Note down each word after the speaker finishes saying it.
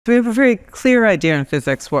We have a very clear idea in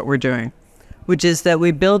physics what we're doing, which is that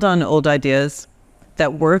we build on old ideas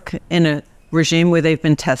that work in a regime where they've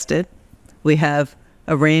been tested. We have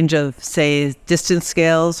a range of, say, distance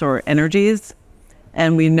scales or energies,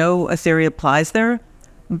 and we know a theory applies there,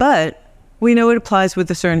 but we know it applies with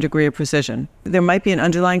a certain degree of precision. There might be an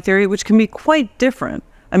underlying theory which can be quite different.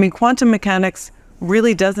 I mean, quantum mechanics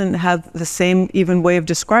really doesn't have the same even way of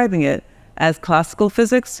describing it as classical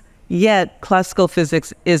physics, yet classical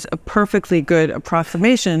physics is a perfectly good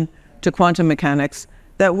approximation to quantum mechanics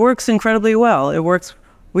that works incredibly well. It works,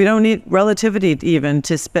 we don't need relativity even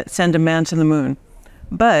to send a man to the moon.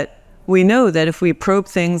 But we know that if we probe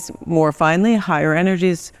things more finely, higher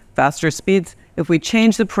energies, faster speeds, if we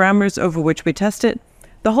change the parameters over which we test it,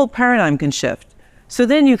 the whole paradigm can shift. So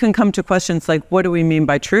then you can come to questions like, what do we mean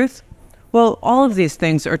by truth? Well, all of these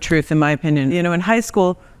things are truth in my opinion. You know, in high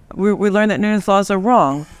school, we learned that Newton's laws are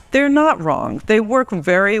wrong. They're not wrong. They work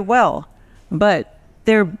very well, but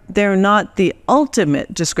they're not the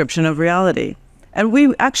ultimate description of reality. And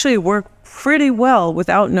we actually work pretty well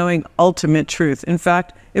without knowing ultimate truth. In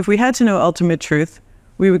fact, if we had to know ultimate truth,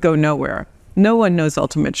 we would go nowhere. No one knows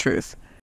ultimate truth.